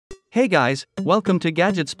Hey guys, welcome to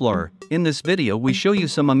Gadgetsplorer. In this video we show you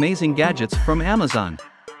some amazing gadgets from Amazon.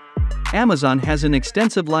 Amazon has an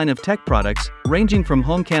extensive line of tech products, ranging from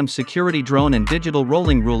HomeCam security drone and digital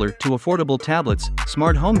rolling ruler to affordable tablets,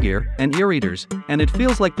 smart home gear, and e-readers, and it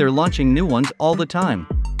feels like they're launching new ones all the time.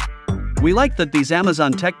 We like that these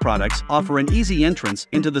Amazon tech products offer an easy entrance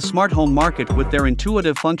into the smart home market with their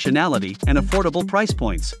intuitive functionality and affordable price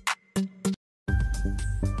points.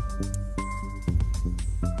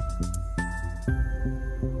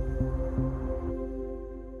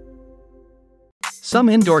 Some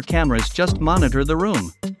indoor cameras just monitor the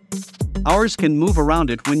room. Ours can move around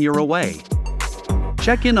it when you're away.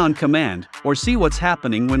 Check in on command, or see what's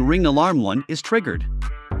happening when Ring Alarm 1 is triggered.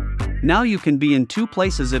 Now you can be in two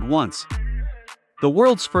places at once. The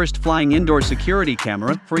world's first flying indoor security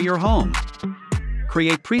camera for your home.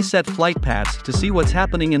 Create preset flight paths to see what's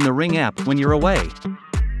happening in the Ring app when you're away.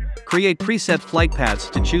 Create preset flight paths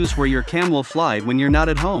to choose where your cam will fly when you're not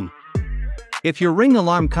at home. If your Ring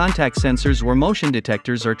alarm contact sensors or motion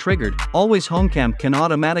detectors are triggered, Always HomeCam can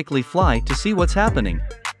automatically fly to see what's happening.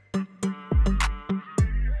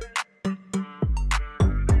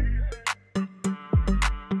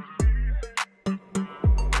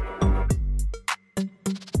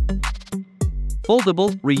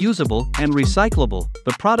 Foldable, reusable, and recyclable,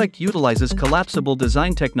 the product utilizes collapsible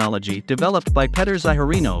design technology developed by Petr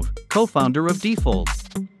Zaharinov, co-founder of Dfold.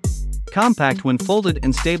 Compact when folded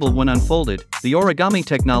and stable when unfolded, the origami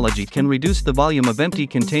technology can reduce the volume of empty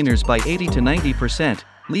containers by 80 to 90%,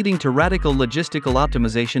 leading to radical logistical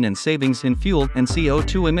optimization and savings in fuel and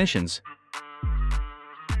CO2 emissions.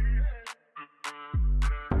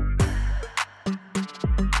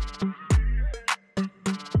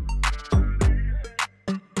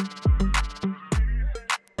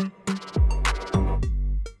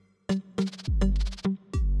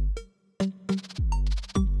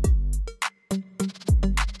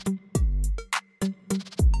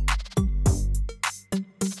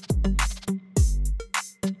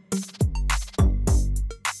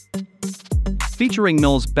 Featuring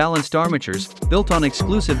Knowles balanced armatures, built on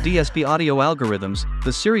exclusive DSP audio algorithms,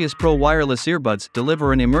 the Sirius Pro wireless earbuds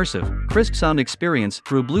deliver an immersive, crisp sound experience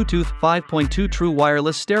through Bluetooth 5.2 true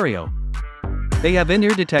wireless stereo. They have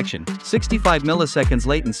in-ear detection, 65 milliseconds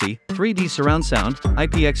latency, 3D surround sound,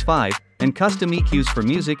 IPX5, and custom EQs for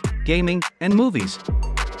music, gaming, and movies.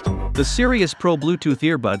 The Sirius Pro Bluetooth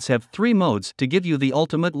earbuds have 3 modes to give you the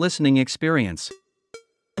ultimate listening experience.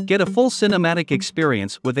 Get a full cinematic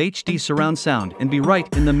experience with HD surround sound and be right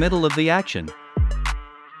in the middle of the action.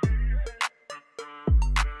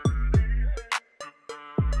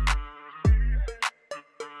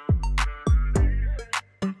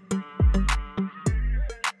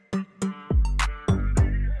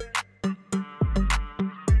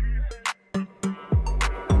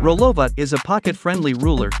 Rolova is a pocket-friendly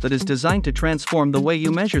ruler that is designed to transform the way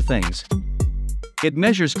you measure things. It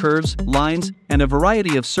measures curves, lines, and a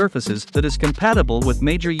variety of surfaces that is compatible with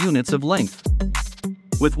major units of length.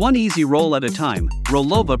 With one easy roll at a time,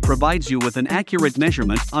 Rolova provides you with an accurate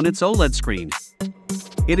measurement on its OLED screen.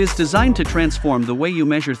 It is designed to transform the way you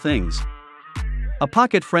measure things. A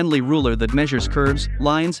pocket-friendly ruler that measures curves,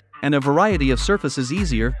 lines, and a variety of surfaces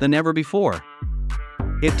easier than ever before.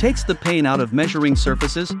 It takes the pain out of measuring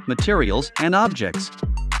surfaces, materials, and objects.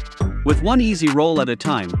 With one easy roll at a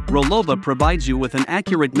time, Rolova provides you with an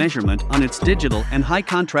accurate measurement on its digital and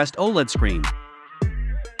high-contrast OLED screen.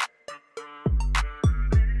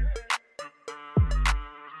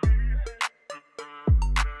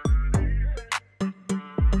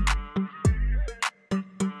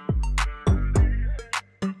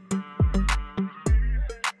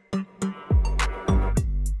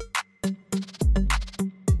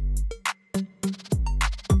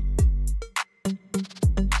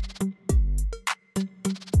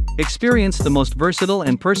 Experience the most versatile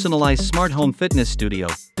and personalized smart home fitness studio,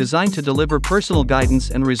 designed to deliver personal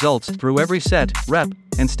guidance and results through every set, rep,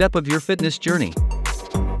 and step of your fitness journey.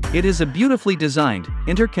 It is a beautifully designed,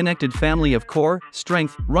 interconnected family of core,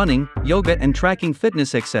 strength, running, yoga and tracking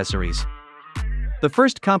fitness accessories. The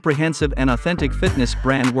first comprehensive and authentic fitness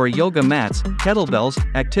brand where yoga mats, kettlebells,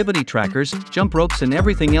 activity trackers, jump ropes and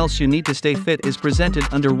everything else you need to stay fit is presented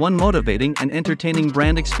under one motivating and entertaining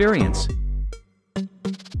brand experience.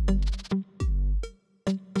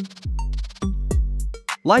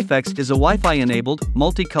 LifeX is a Wi-Fi-enabled,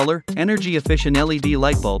 multicolor, energy-efficient LED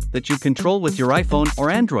light bulb that you control with your iPhone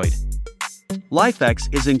or Android. LifeX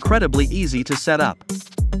is incredibly easy to set up.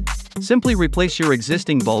 Simply replace your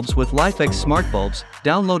existing bulbs with LifeX smart bulbs,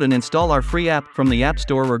 download and install our free app from the App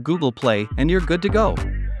Store or Google Play, and you're good to go.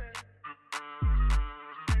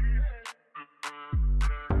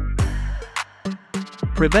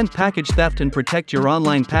 prevent package theft and protect your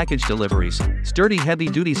online package deliveries. Sturdy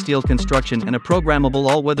heavy-duty steel construction and a programmable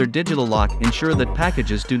all-weather digital lock ensure that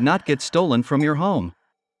packages do not get stolen from your home.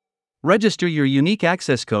 Register your unique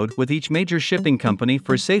access code with each major shipping company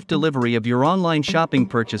for safe delivery of your online shopping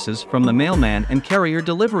purchases from the mailman and carrier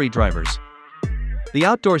delivery drivers. The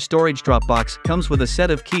outdoor storage drop box comes with a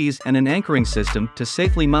set of keys and an anchoring system to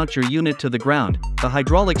safely mount your unit to the ground. The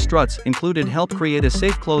hydraulic struts included help create a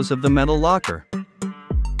safe close of the metal locker.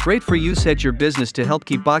 Great for use at your business to help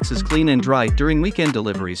keep boxes clean and dry during weekend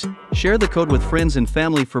deliveries. Share the code with friends and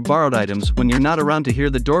family for borrowed items when you're not around to hear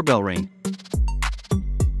the doorbell ring.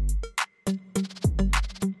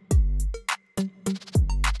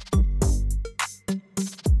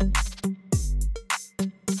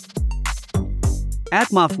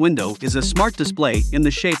 Atmos Window is a smart display in the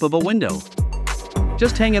shape of a window.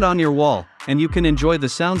 Just hang it on your wall, and you can enjoy the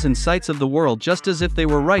sounds and sights of the world just as if they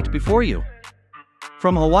were right before you.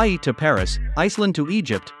 From Hawaii to Paris, Iceland to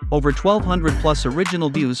Egypt, over 1,200 plus original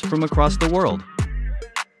views from across the world.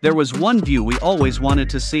 There was one view we always wanted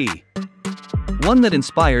to see. One that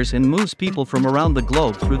inspires and moves people from around the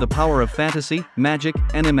globe through the power of fantasy, magic,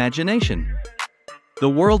 and imagination. The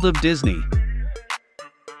world of Disney.